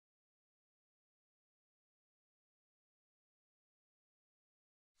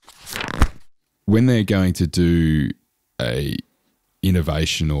when they're going to do a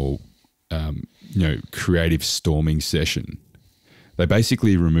innovation or creative storming session, they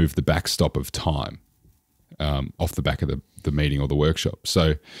basically remove the backstop of time off the back of the meeting or the workshop.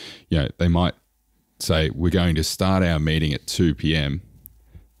 So, they might say, we're going to start our meeting at 2 p.m.,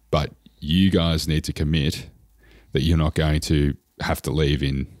 but you guys need to commit that you're not going to have to leave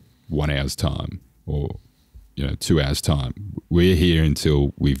in 1 hour's time or 2 hours time. We're here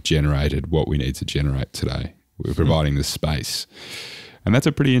until we've generated what we need to generate today. We're providing the space. And that's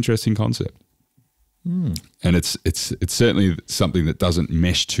a pretty interesting concept. And it's certainly something that doesn't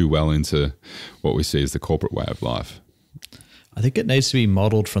mesh too well into what we see as the corporate way of life. I think it needs to be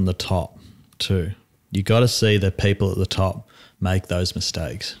modeled from the top too. You got to see the people at the top make those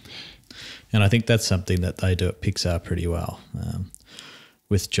mistakes. And I think that's something that they do at Pixar pretty well,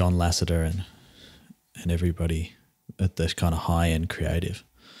 with John Lasseter and everybody at this kind of high-end creative.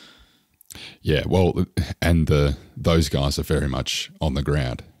 Yeah, well, and those guys are very much on the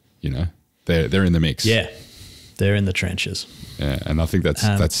ground, They're in the mix. Yeah, they're in the trenches. Yeah, and I think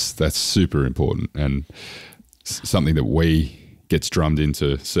that's super important and something that gets drummed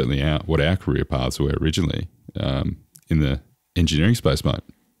into certainly what our career paths were originally in the engineering space, mate.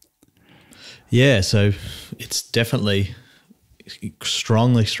 Yeah, so it's definitely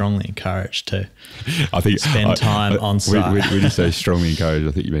strongly encouraged to spend time on site. When you say strongly encouraged,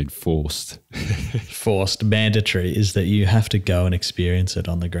 I think you mean forced. Forced, mandatory is that you have to go and experience it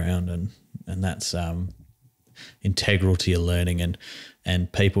on the ground, and that's integral to your learning,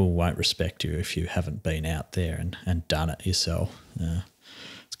 and people won't respect you if you haven't been out there and done it yourself.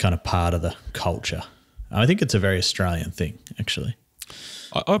 It's kind of part of the culture. I think it's a very Australian thing, actually.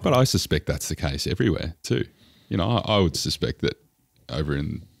 But I suspect that's the case everywhere too. I would suspect that over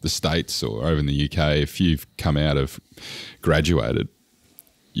in the States or over in the UK, if you've come out of graduated,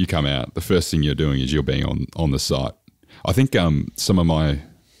 you come out, the first thing you're doing is you're being on the site. I think some of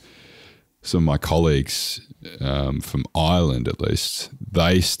my colleagues from Ireland, at least,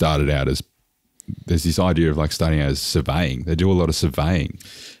 they started out as, there's this idea of like starting out as surveying. They do a lot of surveying.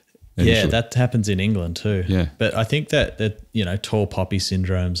 Initially. Yeah, that happens in England too. Yeah. But I think that tall poppy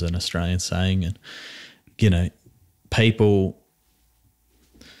syndrome's an Australian saying, and people,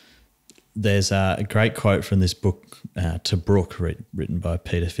 there's a great quote from this book, Tobruk, written by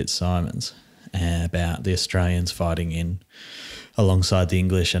Peter Fitzsimons, about the Australians fighting alongside the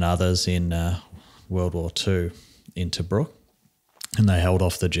English and others in World War II in Tobruk, and they held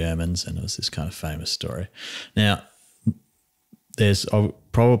off the Germans, and it was this kind of famous story. Now, there's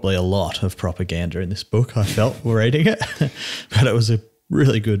probably a lot of propaganda in this book, I felt, reading it, but it was a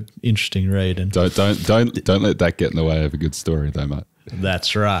really good, interesting read. And don't let that get in the way of a good story, though, mate.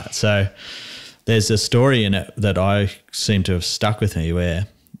 That's right. So there's a story in it that I seem to have stuck with me, where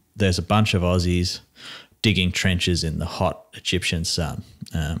there's a bunch of Aussies digging trenches in the hot Egyptian sun,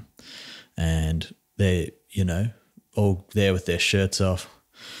 and they're all there with their shirts off,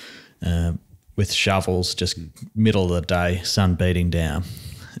 with shovels, just middle of the day, sun beating down,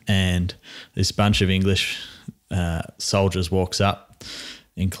 and this bunch of English soldiers walks up,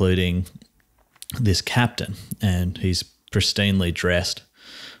 including this captain, and he's pristinely dressed,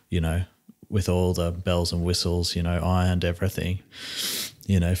 with all the bells and whistles, ironed everything,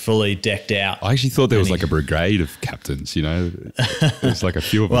 fully decked out. I actually thought there was like a brigade of captains, there's like a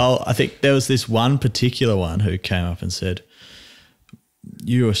few of them. Well, I think there was this one particular one who came up and said,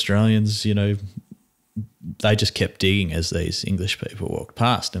 you Australians, they just kept digging as these English people walked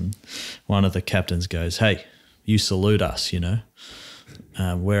past. And one of the captains goes, hey, you salute us, we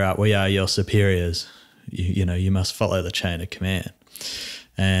are your superiors. You must follow the chain of command.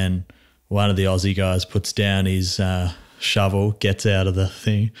 And one of the Aussie guys puts down his shovel, gets out of the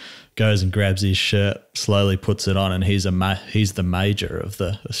thing, goes and grabs his shirt, slowly puts it on, and he's the major of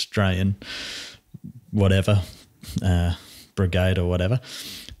the Australian whatever brigade or whatever.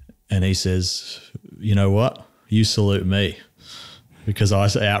 And he says, you know what? You salute me because I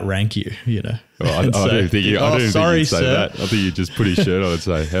outrank you, Well, I didn't think you'd say that. I think you just put his shirt on and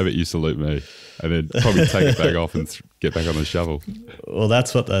say, how about you salute me? And then probably take it back off and get back on the shovel. Well,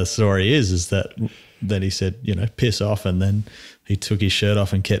 that's what the story is that then he said, piss off, and then he took his shirt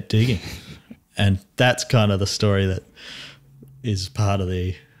off and kept digging. And that's kind of the story that is part of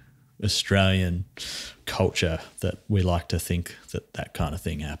the Australian culture, that we like to think that kind of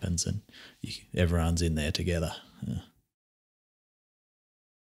thing happens and everyone's in there together. Yeah.